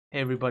Hey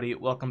everybody,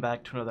 welcome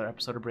back to another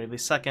episode of Bravely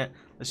Second.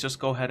 Let's just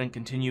go ahead and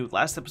continue.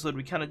 Last episode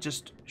we kind of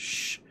just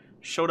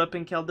showed up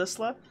in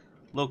Caldisla. A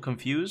little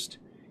confused.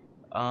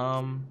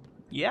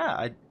 Yeah,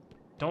 I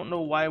don't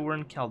know why we're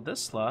in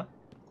Caldisla.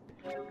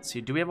 Let's see,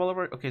 do we have all of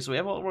our... Okay, so we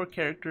have all of our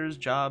characters,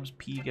 jobs,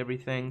 peak,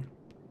 everything.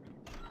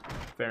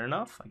 Fair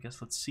enough. I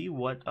guess let's see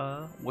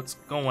what's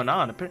going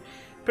on.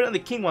 Apparently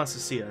the king wants to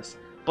see us.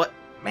 But,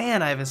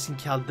 man, I haven't seen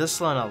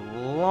Caldisla in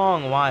a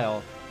long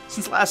while.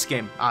 Since last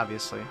game,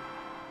 obviously.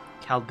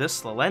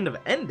 Caldisla, Land of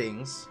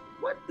Endings?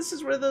 What? This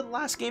is where the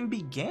last game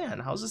began.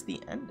 How's this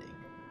the ending?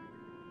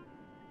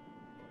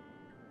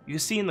 You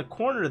see in the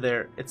corner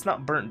there, it's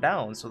not burnt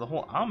down, so the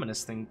whole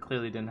ominous thing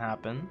clearly didn't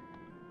happen.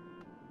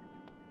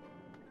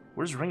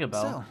 Where's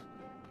Ringabell? So,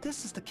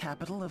 this is the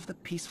capital of the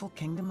peaceful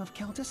kingdom of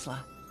Caldisla.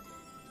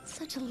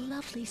 Such a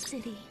lovely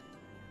city.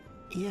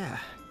 Yeah.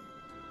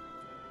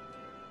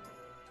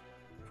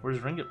 Where's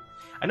Ringabell?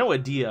 I know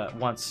Adia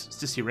wants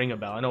to see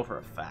Ringabell. I know for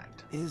a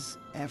fact. Is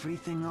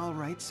everything all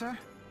right, sir?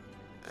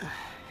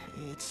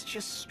 It's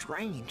just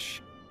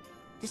strange.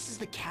 This is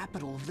the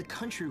capital of the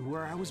country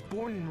where I was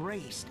born and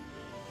raised.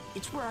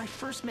 It's where I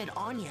first met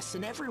Agnes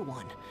and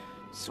everyone.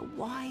 So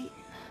why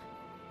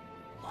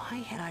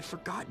had I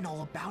forgotten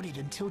all about it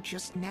until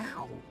just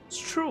now? It's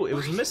true, it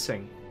was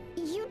missing.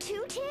 You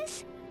too,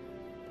 Tiz?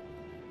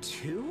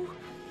 Two?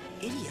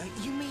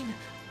 Idia, you mean...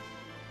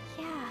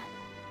 Yeah.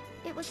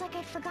 It was like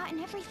I'd forgotten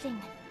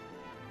everything.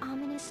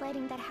 Ominous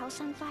lighting that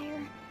house on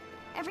fire.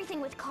 Everything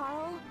with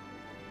Carl.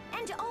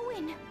 And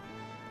Owen.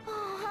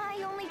 Oh,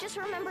 I only just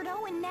remembered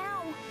Owen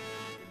now.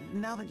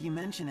 Now that you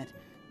mention it,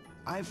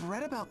 I've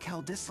read about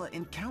Caldisla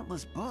in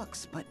countless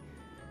books, but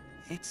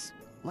it's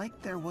like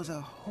there was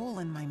a hole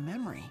in my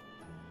memory.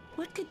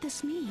 What could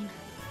this mean?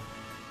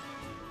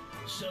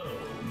 So,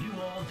 you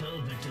all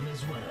fell victim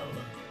as well.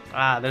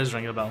 Ah, there's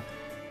Ringabell.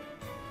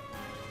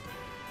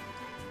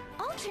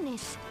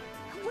 Alternus,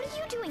 what are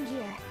you doing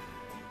here?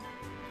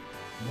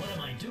 What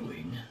am I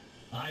doing?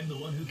 I'm the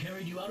one who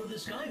carried you out of the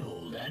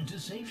skyhold and to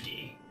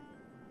safety.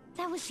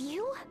 That was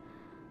you?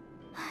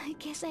 I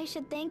guess I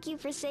should thank you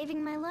for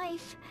saving my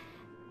life.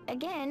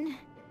 Again.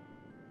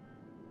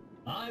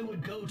 I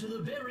would go to the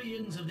very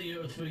ends of the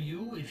earth for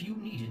you if you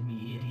needed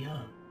me,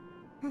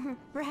 Idia.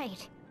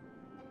 Right.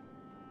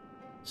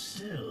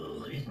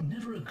 Still, it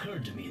never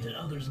occurred to me that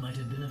others might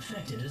have been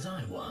affected as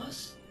I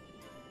was.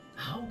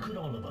 How could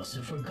all of us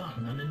have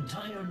forgotten an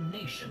entire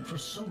nation for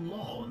so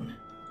long?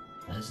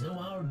 As though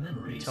our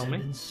memories had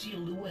been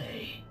sealed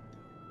away.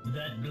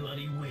 That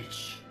bloody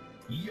witch,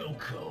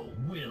 Yoko,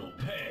 will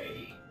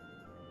pay.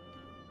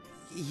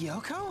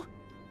 Yoko?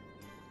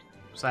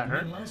 Was that her?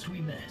 When last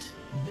we met,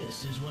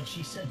 this is what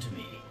she said to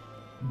me.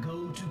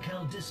 Go to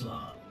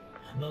Caldisla,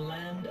 the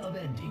land of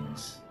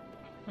endings.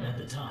 At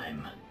the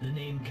time, the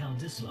name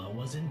Caldisla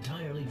was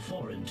entirely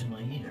foreign to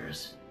my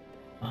ears.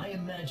 I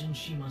imagine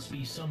she must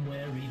be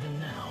somewhere even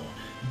now,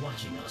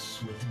 watching us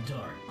with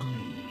dark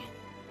glee.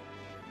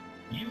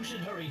 You should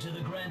hurry to the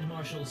Grand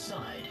Marshal's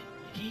side.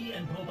 He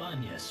and Pope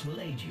Agnes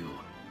will aid you.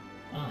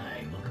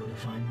 I will go to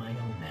find my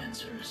own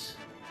answers.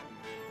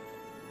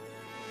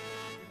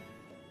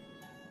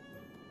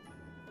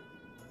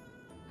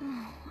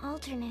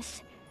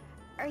 Alternus,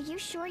 are you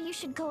sure you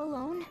should go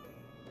alone?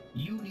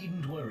 You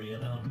needn't worry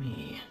about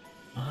me.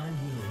 I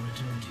will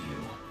return to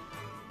you.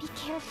 Be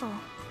careful.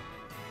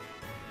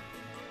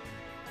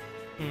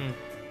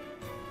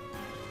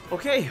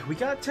 Okay, we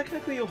got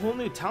technically a whole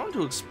new town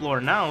to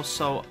explore now,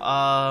 so,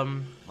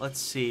 let's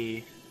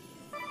see.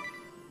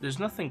 There's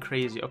nothing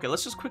crazy. Okay,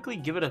 let's just quickly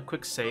give it a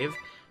quick save.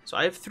 So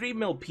I have 3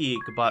 mil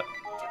peak, but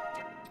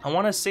I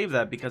want to save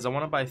that because I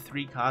want to buy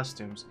 3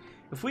 costumes.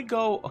 If we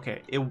go,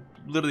 okay, it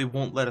literally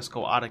won't let us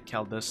go out of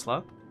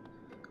Caldisla.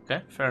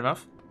 Okay, fair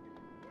enough.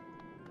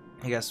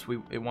 I guess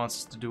it wants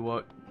us to do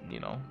what, you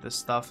know, this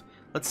stuff.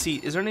 Let's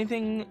see, is there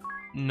anything?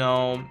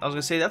 No, I was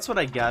gonna say that's what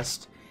I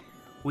guessed.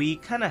 We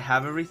kind of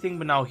have everything,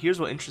 but now here's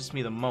what interests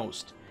me the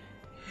most.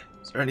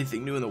 Is there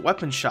anything new in the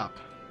weapon shop?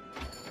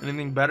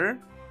 Anything better?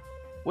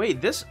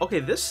 Wait,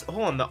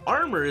 hold on, the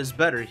armor is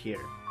better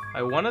here.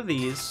 Buy 1 of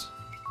these.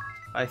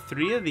 Buy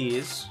 3 of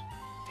these.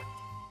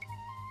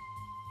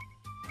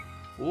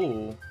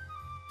 Ooh.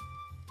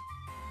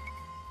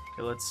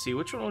 Okay, let's see,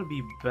 which one would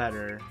be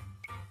better?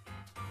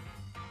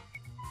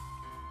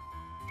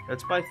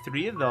 Let's buy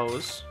 3 of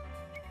those.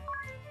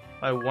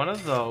 Buy 1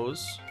 of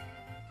those.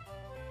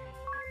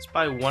 Let's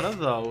buy 1 of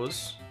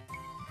those.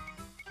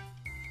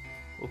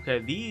 Okay,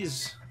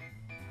 these.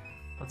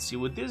 Let's see.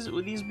 Would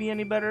these be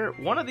any better?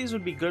 1 of these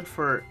would be good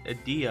for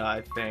Adia,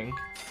 I think.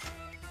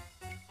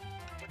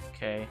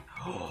 Okay.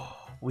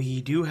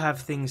 We do have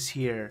things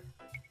here.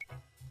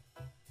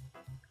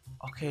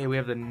 Okay, we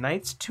have the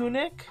Knight's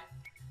Tunic.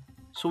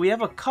 So we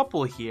have a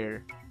couple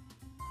here.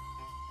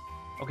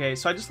 Okay,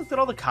 so I just looked at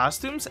all the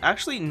costumes.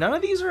 Actually, none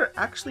of these are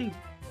actually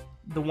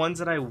the ones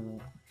that I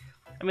mean,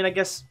 I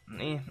guess.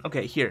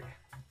 Okay, here.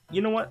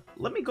 You know what?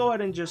 Let me go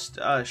ahead and just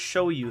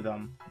show you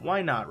them.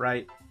 Why not,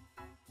 right?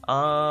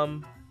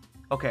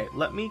 Okay,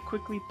 let me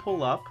quickly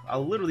pull up.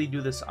 I'll literally do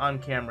this on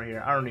camera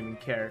here. I don't even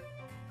care.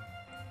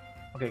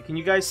 Okay, can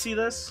you guys see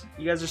this?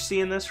 You guys are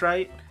seeing this,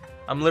 right?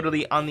 I'm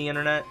literally on the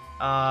internet.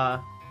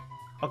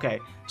 Okay,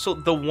 so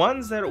the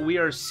ones that we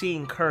are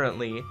seeing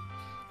currently,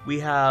 we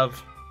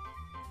have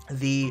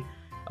the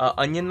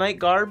Onion Knight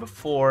garb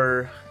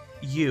for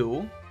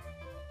you.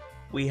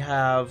 We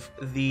have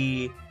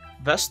the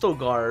Vestal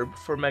garb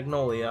for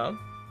Magnolia.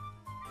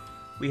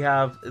 We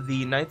have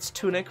the Knight's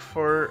Tunic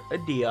for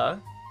Adia.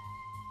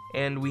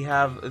 And we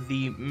have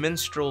the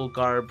Minstrel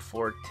garb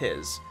for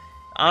Tiz.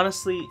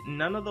 Honestly,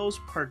 none of those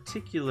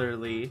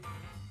particularly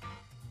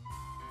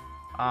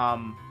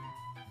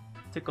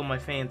tickle my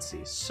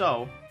fancy.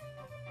 So,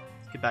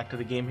 let's get back to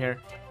the game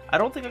here. I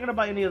don't think I'm gonna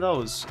buy any of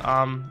those.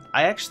 I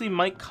actually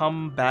might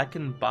come back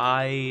and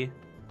buy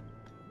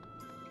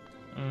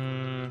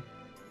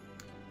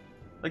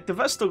like the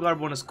Vestal garb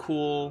one is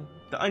cool.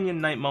 The Onion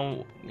Knight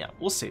one, yeah,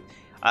 we'll see.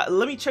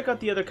 Let me check out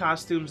the other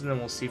costumes and then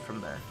we'll see from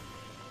there.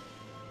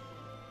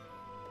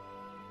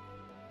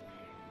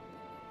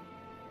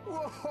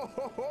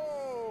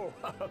 Whoa!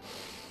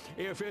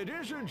 If it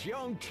isn't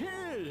young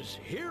Tiz,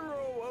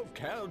 hero of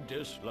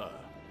Caldisla.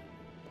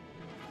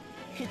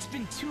 It's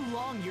been too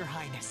long, Your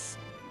Highness.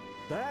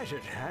 That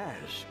it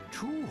has.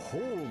 2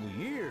 whole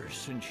years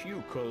since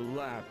you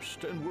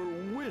collapsed and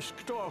were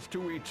whisked off to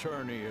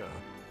Eternia.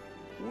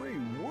 We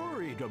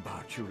worried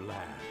about you,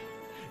 lad.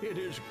 It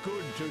is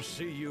good to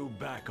see you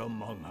back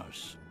among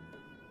us.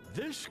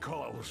 This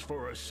calls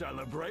for a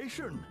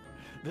celebration.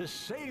 The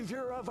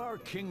savior of our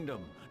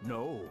kingdom,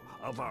 no,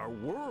 of our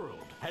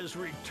world, has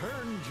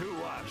returned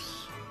to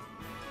us.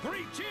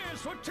 3 cheers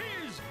for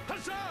Tiz!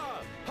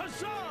 Huzzah!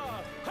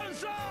 Huzzah!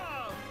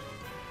 Huzzah!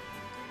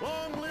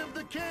 Long live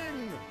the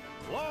king!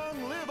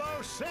 Long live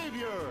our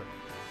savior!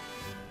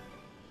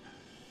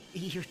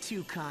 You're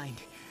too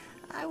kind.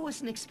 I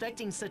wasn't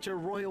expecting such a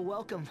royal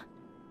welcome.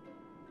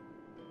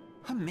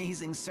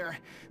 Amazing, sir.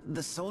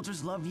 The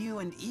soldiers love you,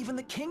 and even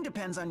the king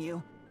depends on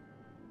you.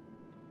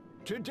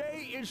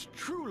 Today is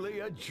truly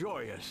a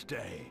joyous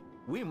day.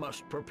 We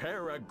must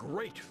prepare a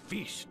great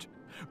feast.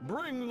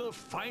 Bring the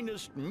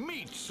finest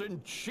meats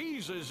and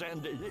cheeses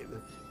and...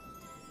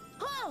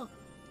 Oh!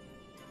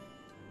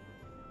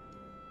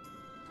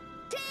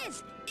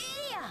 Tiz!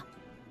 Iya!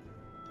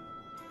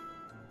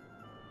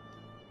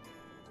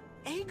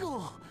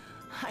 Egil!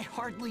 I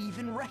hardly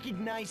even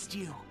recognized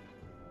you.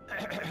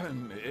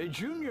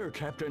 Junior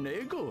Captain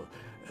Egil,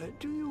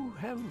 do you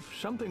have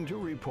something to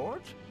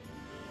report?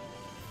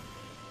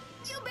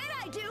 You bet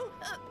I do!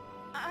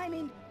 I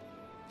mean,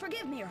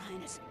 forgive me, Your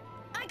Highness.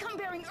 I come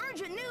bearing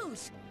urgent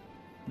news.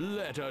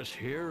 Let us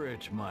hear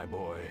it, my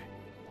boy.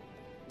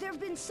 There have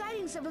been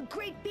sightings of a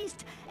great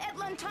beast at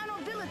Lantano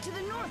Villa to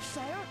the north,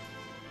 sire.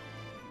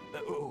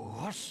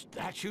 What's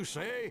that you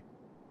say?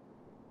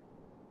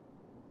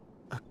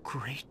 A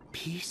great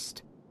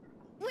beast?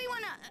 We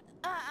wanna...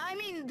 I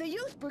mean, the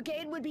Youth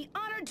Brigade would be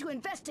honored to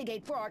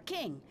investigate for our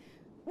king.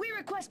 We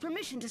request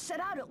permission to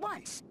set out at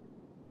once.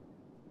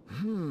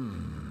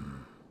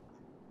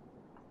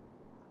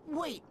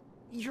 Wait,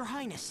 Your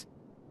Highness.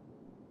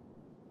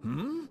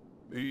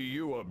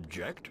 You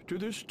object to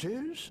this,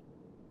 Tiz?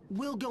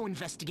 We'll go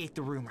investigate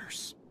the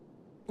rumors.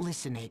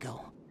 Listen,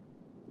 Egil.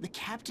 The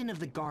captain of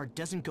the guard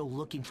doesn't go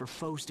looking for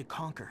foes to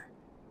conquer.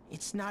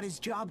 It's not his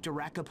job to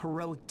rack up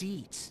heroic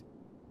deeds.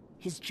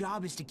 His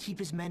job is to keep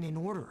his men in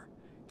order,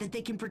 that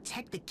they can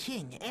protect the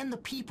king and the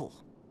people.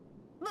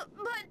 But...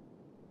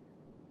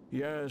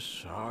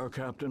 Yes, our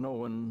Captain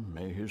Owen,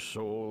 may his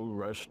soul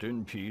rest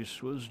in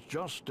peace, was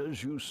just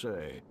as you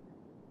say.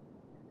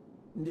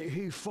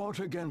 He fought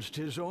against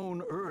his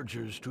own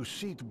urges to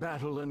seek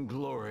battle and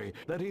glory,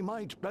 that he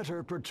might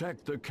better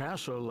protect the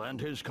castle and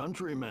his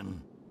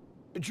countrymen.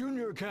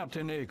 Junior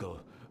Captain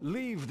Egil,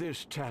 leave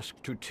this task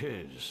to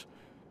Tiz.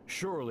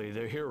 Surely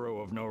the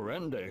hero of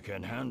Norende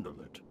can handle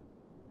it.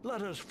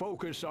 Let us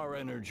focus our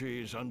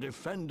energies on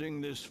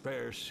defending this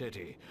fair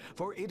city,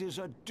 for it is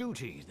a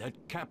duty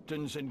that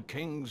captains and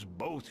kings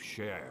both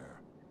share.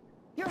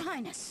 Your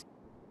Highness.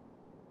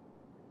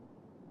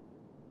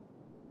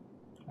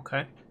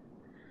 Okay.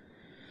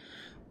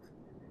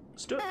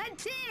 Let's do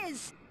it.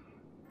 Tiz!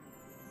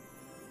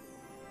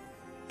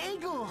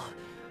 Egil!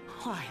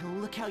 Why,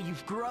 look how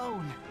you've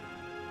grown.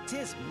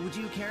 Tiz, would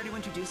you care to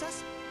introduce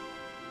us?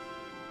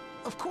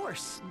 Of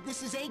course,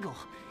 this is Egil.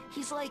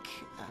 He's like,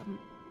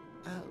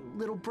 a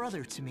little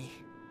brother to me.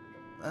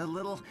 A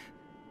little...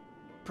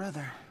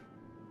 brother.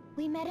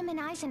 We met him in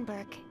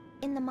Eisenberg,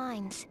 in the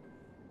mines.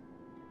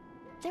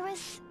 There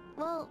was...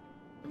 well,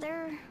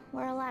 there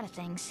were a lot of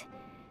things.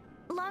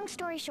 Long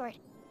story short,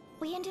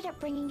 we ended up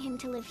bringing him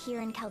to live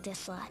here in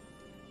Caldisla.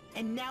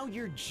 And now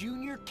you're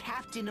junior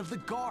captain of the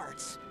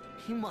guards.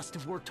 You must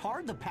have worked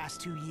hard the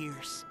past 2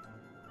 years.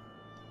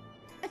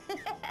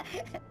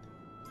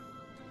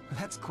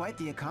 That's quite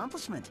the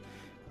accomplishment.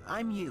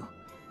 I'm Yu,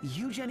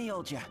 Eugenie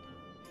Olja.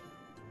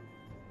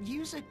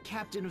 Yu's a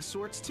captain of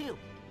sorts, too.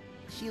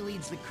 He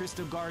leads the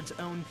Crystal Guard's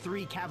own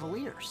 3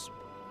 Cavaliers.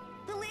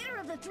 The leader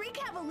of the 3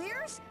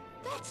 Cavaliers?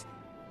 That's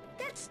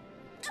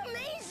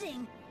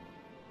amazing!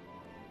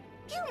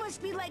 You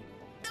must be like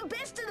the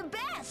best of the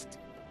best!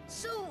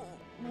 So,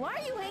 why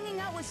are you hanging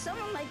out with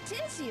someone like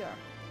Tiz here?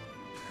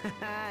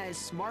 As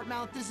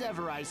smart-mouthed as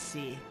ever, I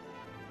see.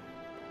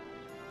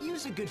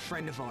 You's a good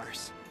friend of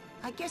ours.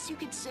 I guess you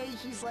could say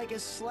he's like a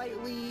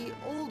slightly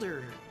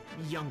older,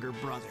 younger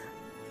brother.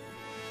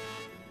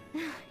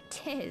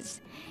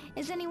 Tiz,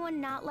 is anyone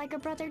not like a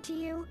brother to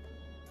you?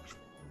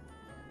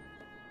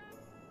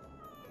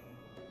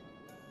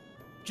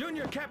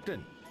 Junior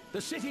Captain,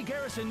 the city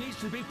garrison needs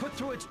to be put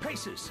through its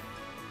paces.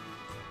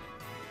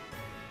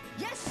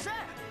 Yes, sir.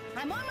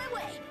 I'm on my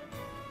way.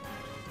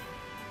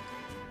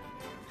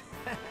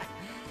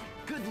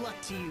 Good luck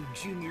to you,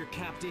 Junior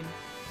Captain.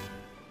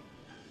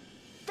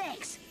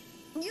 Thanks.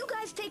 You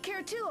guys take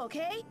care too,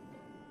 okay?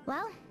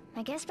 Well,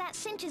 I guess that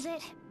cinches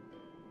it.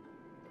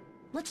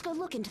 Let's go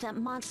look into that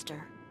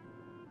monster.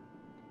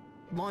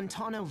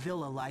 Lontano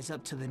Villa lies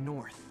up to the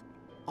north.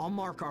 I'll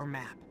mark our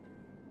map.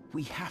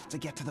 We have to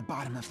get to the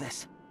bottom of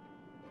this.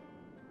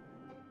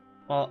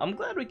 Well, I'm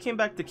glad we came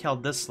back to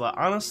Caldisla.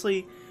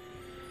 Honestly,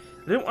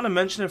 I didn't want to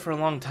mention it for a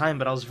long time,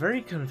 but I was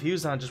very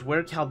confused on just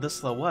where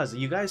Caldisla was.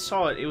 You guys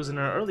saw it. It was in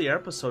an earlier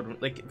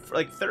episode,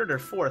 like third or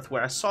fourth,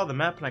 where I saw the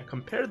map and I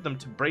compared them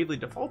to Bravely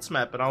Default's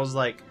map, and I was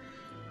like,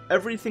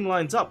 everything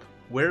lines up.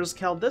 Where's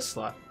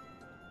Caldisla?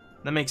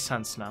 That makes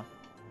sense now.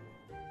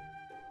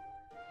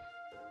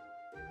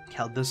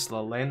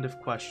 Caldisla, land of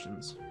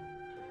questions.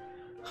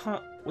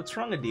 Huh, what's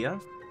wrong, Adia?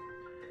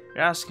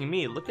 You're asking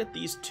me. Look at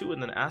these two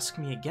and then ask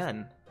me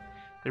again.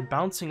 They're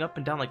bouncing up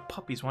and down like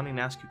puppies wanting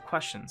to ask you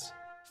questions.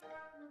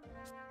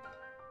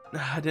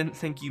 I didn't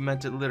think you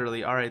meant it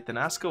literally. Alright, then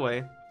ask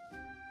away.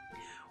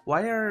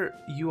 Why are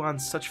you on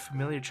such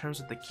familiar terms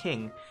with the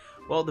king?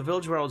 Well, the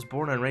village where I was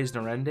born and raised,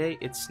 Narende,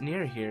 it's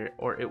near here,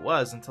 or it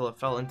was until it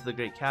fell into the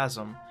Great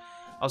Chasm.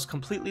 I was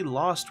completely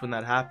lost when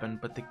that happened,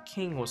 but the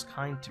king was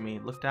kind to me,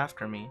 looked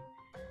after me.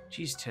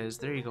 Jeez, Tiz,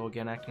 there you go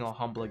again, acting all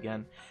humble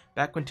again.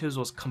 Back when Tiz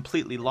was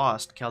completely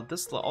lost,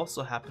 Caldisla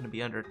also happened to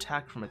be under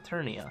attack from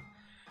Eternia.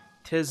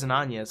 Tiz and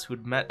Agnes,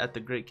 who'd met at the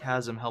Great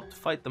Chasm, helped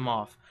fight them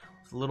off,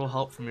 with a little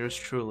help from yours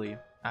truly,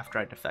 after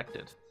I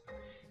defected.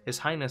 His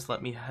Highness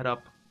let me head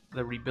up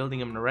the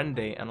rebuilding of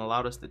Narende and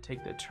allowed us to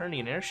take the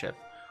Eternian airship.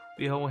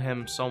 We owe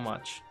him so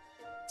much.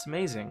 It's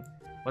amazing.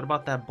 What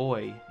about that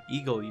boy,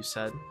 Eagle, you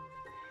said?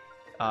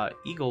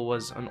 Eagle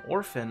was an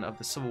orphan of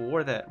the civil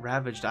war that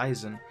ravaged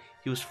Eisen.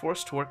 He was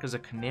forced to work as a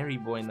canary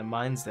boy in the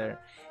mines there,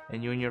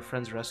 and you and your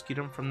friends rescued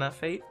him from that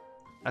fate?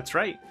 That's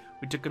right.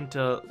 We took him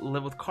to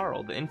live with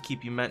Carl, the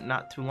innkeep you met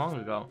not too long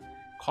ago.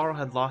 Carl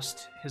had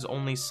lost his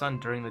only son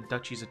during the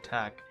Duchy's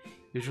attack.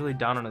 He was really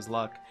down on his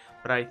luck,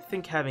 but I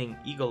think having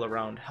Eagle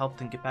around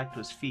helped him get back to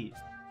his feet.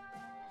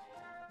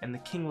 And the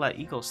king let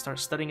Eagle start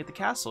studying at the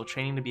castle,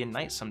 training to be a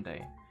knight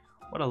someday.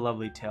 What a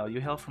lovely tale. You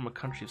hail from a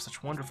country of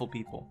such wonderful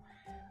people.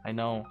 I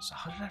know, so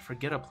how did I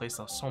forget a place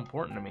that was so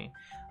important to me?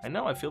 I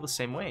know, I feel the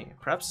same way.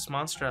 Perhaps this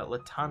monster at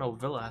Lontano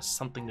Villa has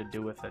something to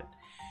do with it.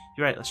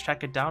 You're right, let's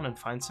track it down and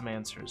find some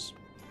answers.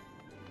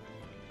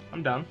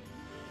 I'm done.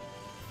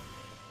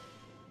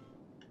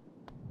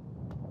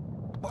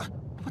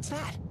 What's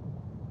that?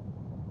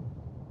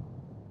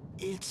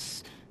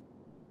 It's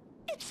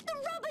the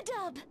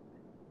Rub-a-Dub!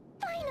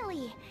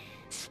 Finally!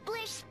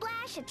 Splish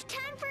splash, it's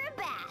time for a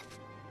bath!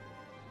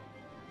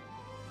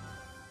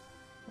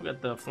 We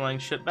got the flying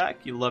ship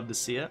back. You love to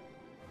see it.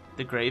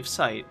 The grave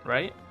site,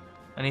 right?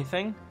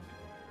 Anything?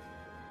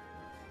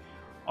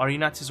 Are you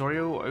not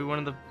Tizorio? Are you one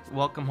of the...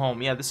 Welcome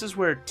home. Yeah, this is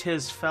where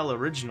Tiz fell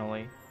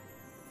originally.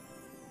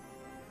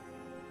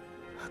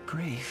 A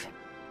grave.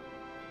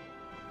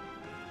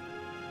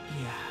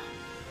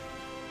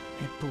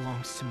 Yeah. It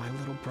belongs to my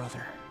little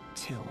brother,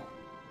 Till.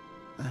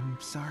 I'm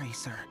sorry,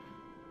 sir.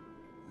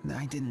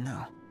 I didn't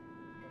know.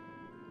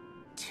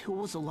 Till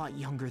was a lot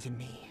younger than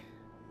me.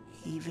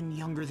 Even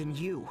younger than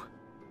you.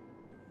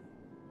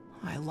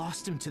 I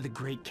lost him to the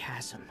Great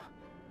Chasm.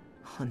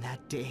 On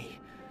that day,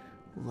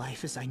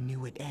 life as I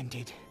knew it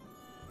ended.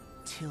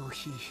 Till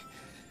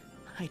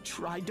I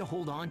tried to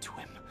hold on to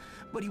him,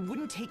 but he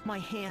wouldn't take my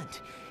hand.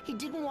 He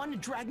didn't want to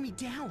drag me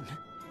down.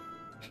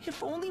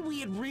 If only we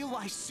had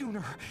realized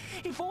sooner.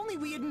 If only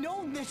we had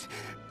known that...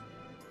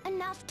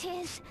 Enough,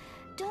 Tiz.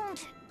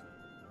 Don't...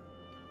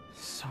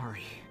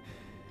 Sorry.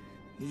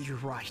 You're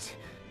right.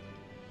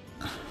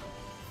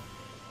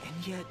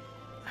 And yet,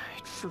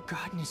 I'd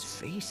forgotten his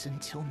face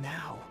until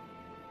now.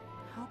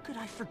 How could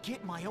I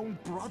forget my own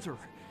brother?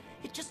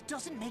 It just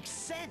doesn't make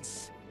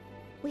sense.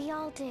 We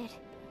all did.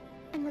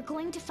 And we're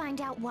going to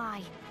find out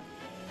why.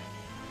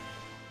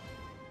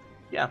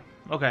 Yeah,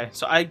 okay.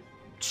 So I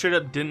straight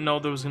up didn't know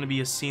there was going to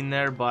be a scene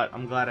there, but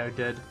I'm glad I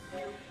did.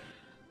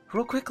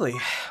 Real quickly,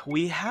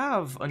 we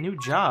have a new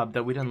job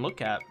that we didn't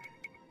look at.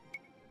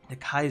 The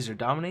Kaiser,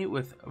 dominate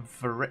with...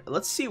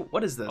 Let's see,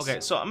 what is this?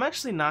 Okay, so I'm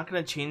actually not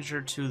going to change her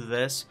to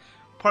this,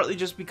 partly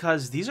just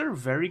because these are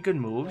very good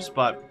moves,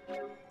 but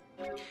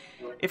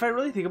if I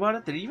really think about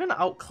it, they're even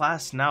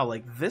outclassed now.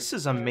 Like, this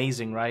is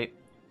amazing, right?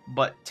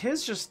 But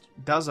Tiz just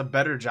does a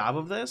better job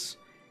of this,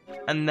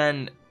 and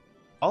then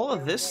all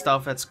of this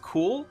stuff, that's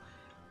cool,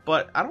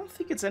 but I don't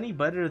think it's any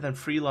better than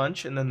Free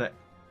Lunch and then the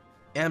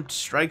Amped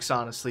Strikes,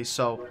 honestly,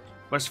 so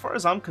But as far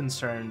as I'm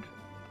concerned,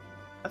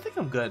 I think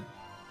I'm good.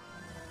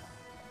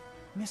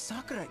 Miss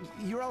Sakura,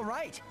 you're all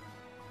right.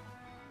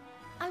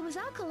 I was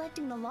out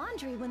collecting the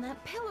laundry when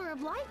that pillar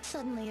of light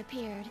suddenly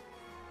appeared.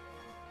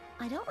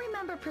 I don't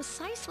remember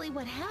precisely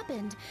what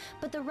happened,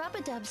 but the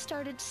rub-a-dub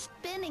started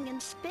spinning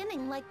and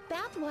spinning like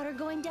bathwater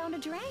going down a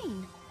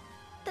drain.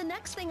 The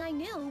next thing I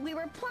knew, we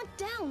were plunked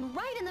down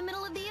right in the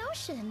middle of the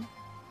ocean.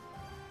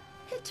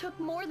 It took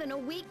more than a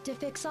week to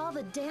fix all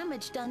the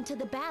damage done to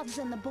the baths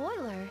and the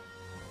boiler.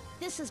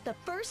 This is the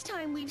first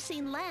time we've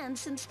seen land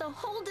since the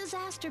whole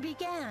disaster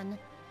began.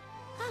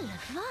 Ah,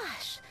 la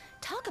vache!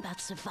 Talk about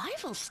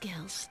survival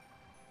skills.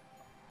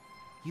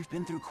 You've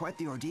been through quite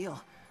the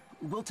ordeal.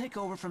 We'll take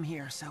over from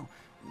here, so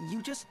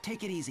you just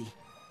take it easy.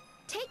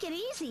 Take it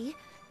easy?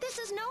 This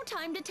is no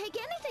time to take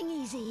anything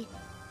easy.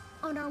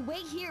 On our way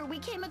here, we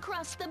came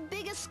across the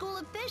biggest school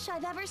of fish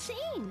I've ever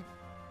seen.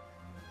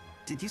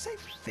 Did you say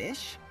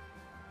fish?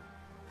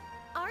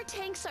 Our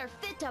tanks are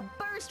fit to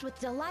burst with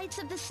delights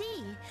of the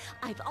sea.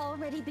 I've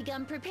already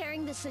begun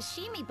preparing the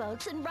sashimi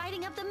boats and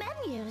writing up the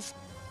menus.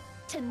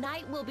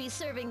 Tonight we'll be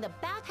serving the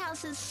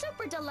bathhouse's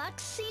super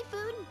deluxe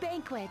seafood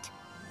banquet.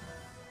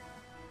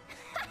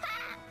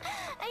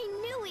 I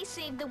knew we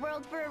saved the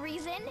world for a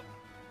reason.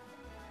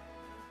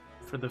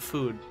 For the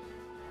food.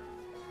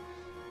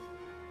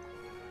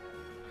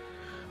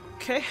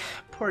 Okay,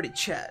 party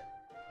chat.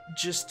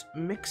 Just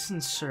mix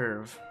and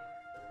serve.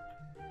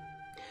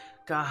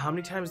 God, how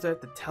many times do I have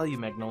to tell you,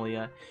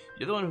 Magnolia?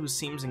 You're the one who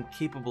seems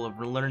incapable of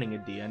learning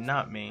Adia,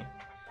 not me.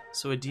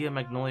 So Adia and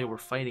Magnolia were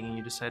fighting and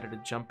you decided to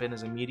jump in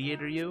as a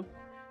mediator, you?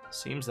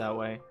 Seems that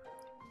way.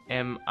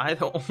 Am I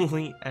the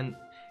only and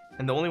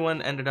the only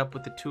one ended up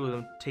with the two of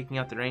them taking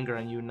out their anger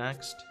on you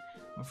next?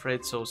 I'm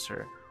afraid so,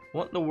 sir.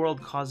 What in the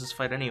world caused this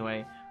fight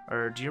anyway?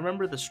 Or do you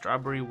remember the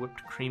strawberry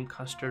whipped cream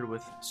custard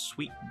with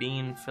sweet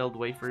bean filled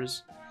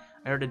wafers?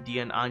 I heard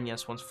Adia and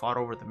Agnes once fought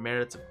over the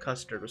merits of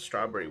custard with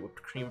strawberry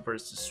whipped cream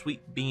versus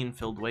sweet bean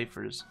filled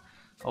wafers.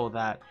 Oh,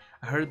 that.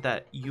 I heard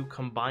that you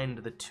combined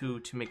the two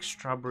to make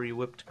strawberry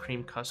whipped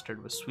cream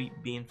custard with sweet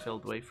bean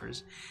filled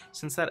wafers.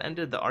 Since that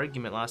ended the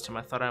argument last time,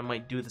 I thought I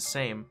might do the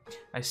same.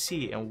 I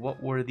see, and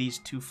what were these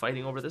two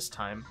fighting over this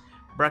time?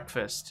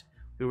 Breakfast.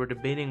 We were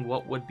debating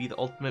what would be the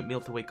ultimate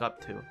meal to wake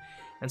up to.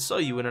 And so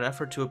you, in an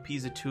effort to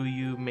appease the two,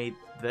 you made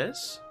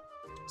this?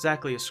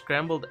 Exactly, a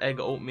scrambled egg,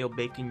 oatmeal,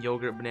 bacon,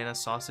 yogurt, banana,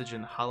 sausage,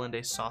 and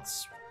hollandaise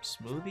sauce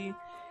smoothie?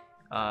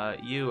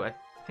 I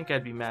think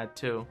I'd be mad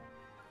too.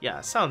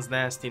 Yeah, sounds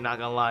nasty, not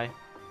gonna lie.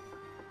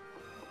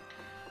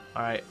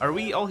 Alright, are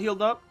we all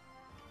healed up?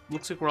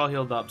 Looks like we're all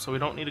healed up, so we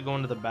don't need to go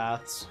into the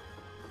baths.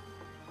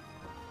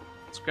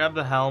 Let's grab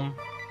the helm.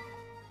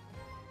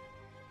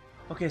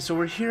 Okay, so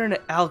we're here in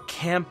Al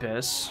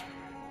Campus.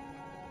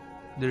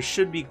 There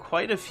should be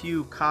quite a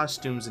few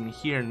costumes in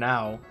here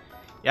now.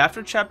 Yeah,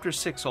 after Chapter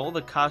 6, all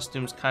the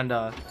costumes kind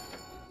of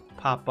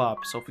pop up.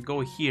 So if we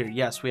go here,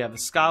 yes, we have the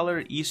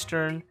Scholar,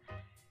 Eastern,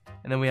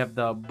 and then we have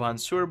the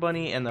Bonsoir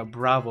Bunny and the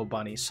Bravo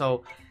Bunny.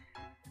 So,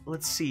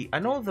 let's see. I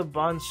know the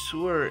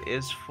Bonsoir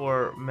is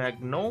for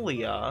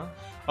Magnolia.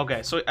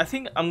 Okay, so I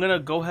think I'm going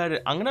to go ahead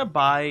and I'm going to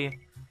buy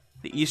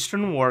the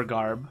Eastern War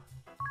Garb.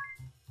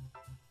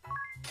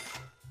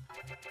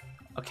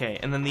 Okay,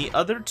 and then the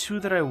other two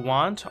that I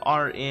want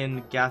are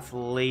in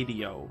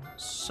Gathaladio.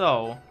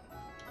 So,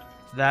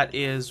 that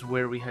is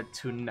where we head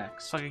to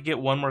next. So I could get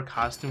one more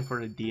costume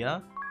for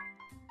Adia.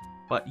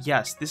 But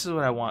yes, this is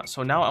what I want.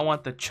 So now I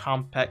want the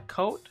Chompette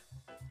coat.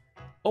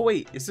 Oh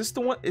wait, is this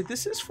the one?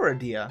 This is for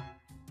Adia.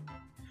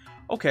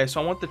 Okay,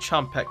 so I want the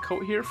Chompette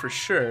coat here for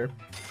sure.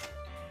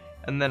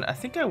 And then I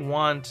think I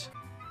want...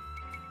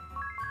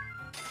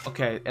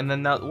 Okay, and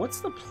then now what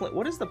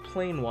is the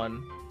plain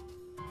one?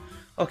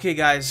 Okay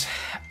guys,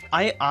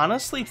 I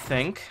honestly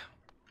think...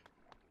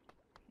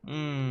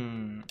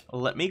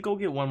 let me go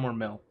get one more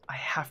mil. I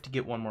have to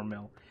get one more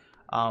mil.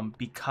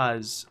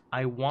 Because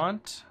I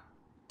want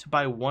to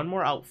buy one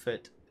more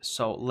outfit.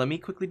 So let me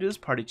quickly do this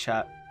party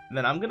chat. And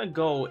then I'm going to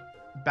go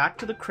back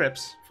to the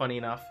crypts, funny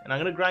enough. And I'm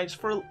going to grind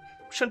just for...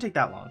 Shouldn't take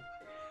that long.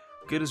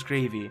 Good as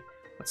gravy.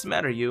 What's the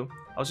matter, you?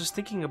 I was just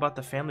thinking about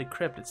the family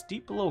crypt. It's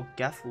deep below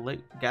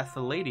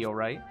Gathaladio,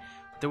 right?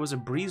 But there was a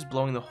breeze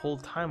blowing the whole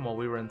time while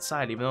we were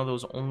inside, even though there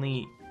was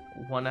only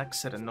one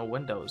exit and no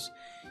windows.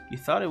 You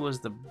thought it was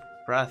the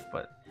breath,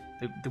 but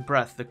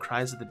the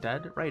cries of the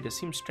dead? Right, it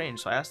seems strange,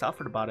 so I asked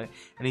Alfred about it,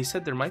 and he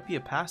said there might be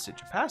a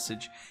passage. A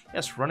passage?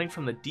 Yes, running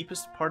from the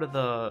deepest part of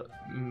the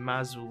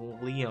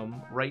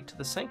mausoleum right to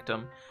the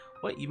sanctum.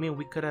 What, you mean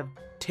we could have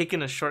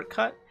taken a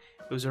shortcut?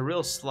 It was a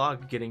real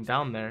slog getting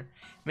down there.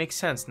 It makes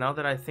sense, now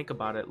that I think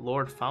about it.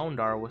 Lord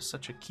Foundar was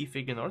such a key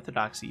figure in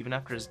Orthodoxy, even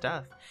after his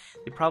death.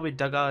 They probably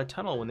dug out a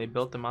tunnel when they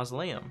built the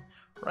mausoleum.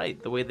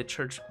 Right, the way the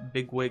church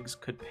bigwigs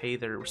could pay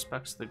their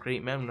respects to the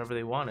great man whenever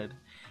they wanted.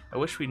 I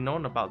wish we'd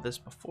known about this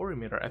before we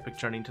made our epic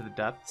journey into the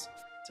depths.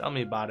 Tell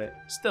me about it.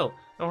 Still,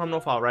 no harm, no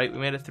foul, right? We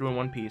made it through in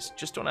one piece.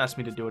 Just don't ask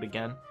me to do it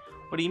again.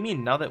 What do you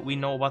mean? Now that we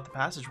know about the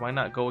passage, why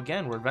not go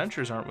again? We're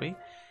adventurers, aren't we?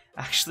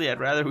 Actually, I'd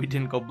rather we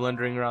didn't go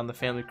blundering around the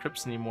family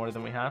crypts anymore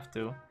than we have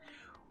to.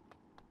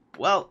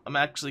 well, I'm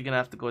actually gonna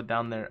have to go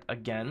down there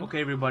again.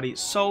 Okay, everybody,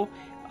 so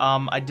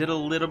I did a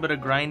little bit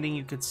of grinding.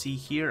 You could see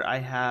here I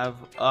have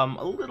a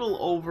little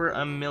over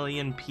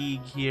 1,000,000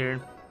 pig here.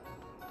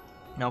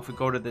 Now if we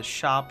go to this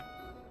shop,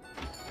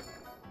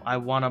 I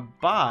want to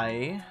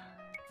buy,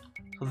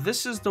 so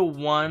this is the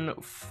one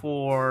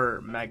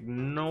for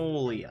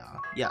Magnolia.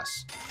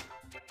 Yes,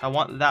 I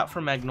want that for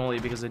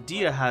Magnolia because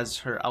Adia has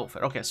her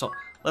outfit. Okay, so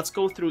let's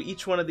go through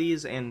each one of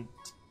these and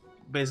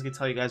basically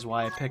tell you guys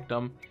why I picked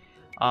them.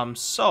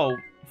 So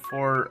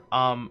for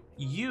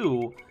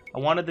you, I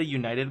wanted the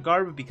United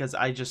Garb because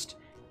I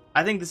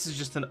think this is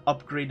just an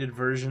upgraded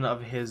version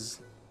of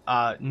his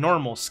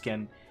normal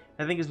skin.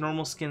 I think his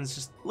normal skin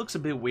just looks a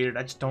bit weird.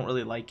 I just don't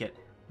really like it.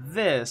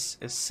 This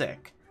is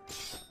sick.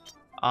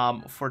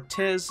 For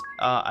Tiz,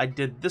 I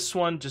did this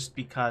one just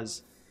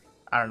because,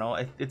 I don't know,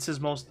 it's his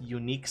most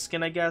unique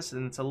skin, I guess,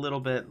 and it's a little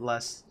bit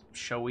less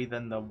showy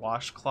than the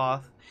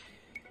washcloth.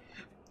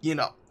 You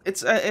know, it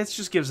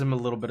just gives him a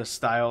little bit of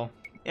style,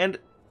 and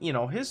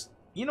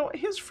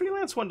his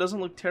freelance one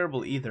doesn't look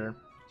terrible either.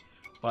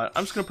 But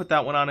I'm just gonna put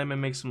that one on him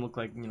and makes him look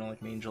like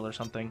like an angel or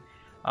something.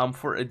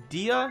 For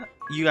Adia,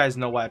 you guys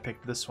know why I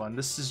picked this one.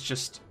 This is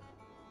just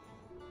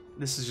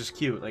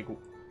cute. Like,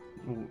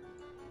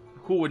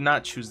 who would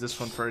not choose this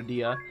one for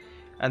Adia?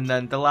 And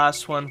then the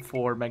last one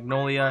for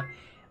Magnolia.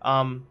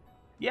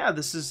 Yeah,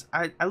 this is,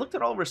 I looked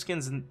at all of her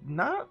skins and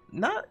not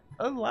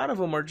a lot of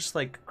them are just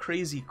like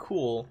crazy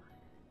cool.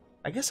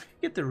 I guess I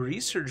could get the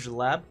Research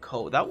Lab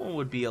coat. That one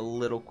would be a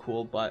little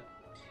cool, but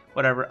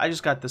whatever. I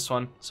just got this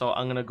one, so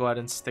I'm gonna go ahead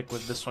and stick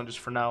with this one just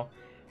for now.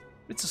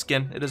 It's a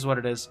skin. It is what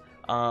it is.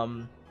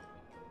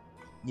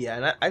 Yeah,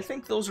 and I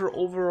think those are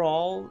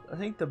overall, I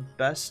think, the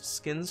best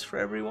skins for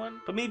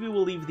everyone. But maybe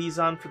we'll leave these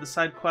on for the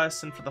side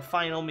quests, and for the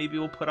final, maybe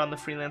we'll put on the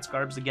freelance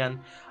garbs again.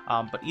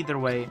 But either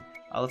way,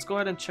 let's go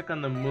ahead and check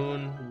on the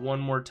moon one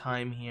more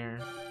time here.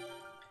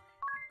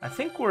 I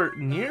think we're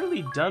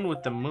nearly done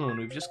with the moon.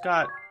 We've just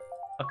got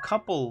a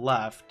couple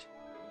left.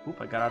 Oop,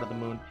 I got out of the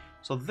moon.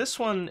 So this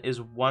one is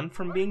one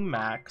from being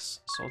max.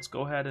 So let's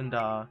go ahead and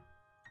that's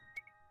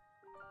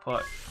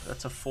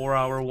a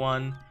 4-hour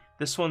one.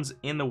 This one's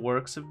in the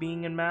works of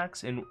being in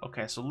max. And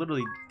okay, so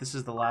literally this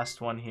is the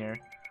last one here.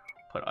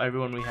 Put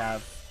everyone we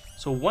have.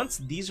 So once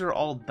these are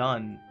all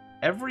done,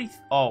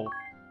 oh,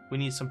 we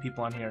need some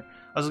people on here.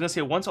 I was gonna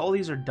say, once all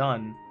these are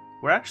done,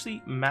 we're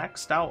actually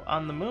maxed out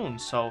on the moon.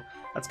 So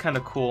that's kind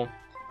of cool.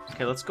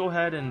 Okay, let's go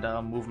ahead and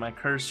move my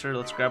cursor.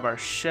 Let's grab our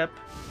ship.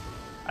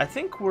 I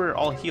think we're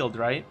all healed,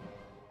 right?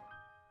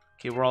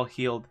 Okay, we're all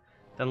healed.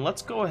 Then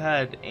let's go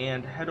ahead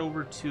and head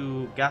over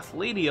to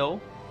Gathaladio,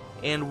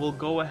 and we'll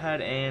go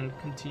ahead and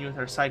continue with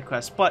our side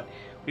quest. But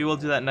we will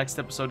do that next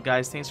episode,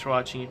 guys. Thanks for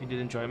watching. If you did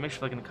enjoy, make sure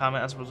to like and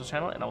comment, and subscribe to the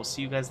channel, and I will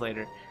see you guys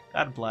later.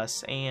 God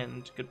bless,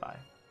 and goodbye.